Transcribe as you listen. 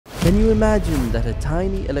Can you imagine that a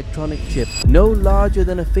tiny electronic chip, no larger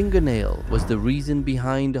than a fingernail, was the reason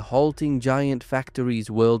behind halting giant factories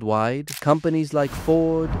worldwide? Companies like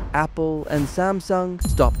Ford, Apple, and Samsung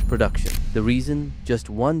stopped production. The reason? Just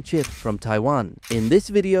one chip from Taiwan. In this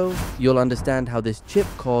video, you'll understand how this chip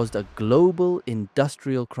caused a global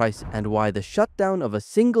industrial crisis and why the shutdown of a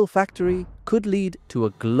single factory could lead to a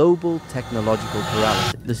global technological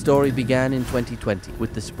paralysis. The story began in 2020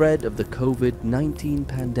 with the spread of the COVID-19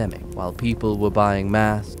 pandemic. While people were buying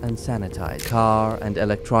masks and sanitizer, car and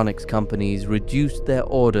electronics companies reduced their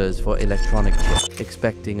orders for electronic chips,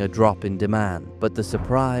 expecting a drop in demand. But the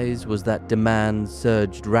surprise was that demand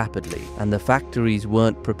surged rapidly, and the factories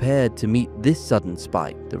weren't prepared to meet this sudden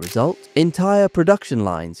spike. The result? Entire production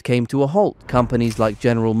lines came to a halt. Companies like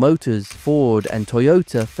General Motors, Ford, and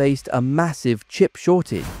Toyota faced a massive chip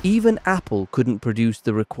shortage. Even Apple couldn't produce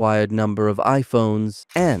the required number of iPhones,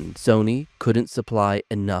 and Sony couldn't supply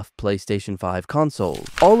enough PlayStation 5 consoles.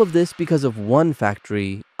 All of this because of one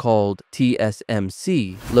factory called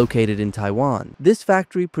TSMC, located in Taiwan. This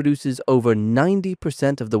factory produces over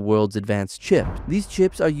 90% of the world's advanced chips. These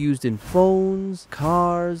chips are used in phones,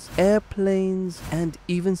 cars, airplanes, and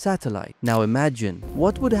even satellites. Now imagine,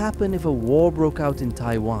 what would happen if a war broke out in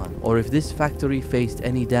Taiwan, or if this factory faced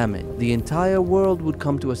any damage? The entire world would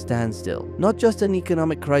come to a standstill. Not just an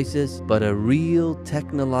economic crisis, but a real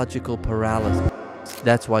technological paralysis.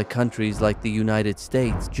 That's why countries like the United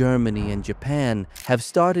States, Germany, and Japan have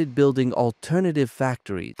started building alternative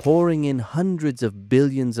factories, pouring in hundreds of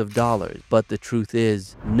billions of dollars. But the truth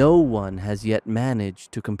is, no one has yet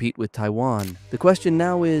managed to compete with Taiwan. The question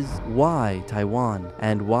now is, why Taiwan?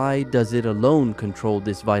 And why does it alone control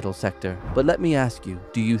this vital sector? But let me ask you,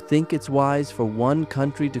 do you think it's wise for one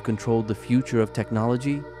country to control the future of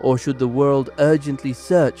technology? Or should the world urgently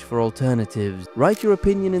search for alternatives? Write your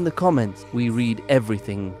opinion in the comments. We read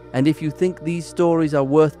everything. And if you think these stories are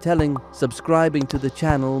worth telling, subscribing to the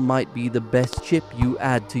channel might be the best chip you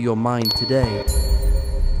add to your mind today.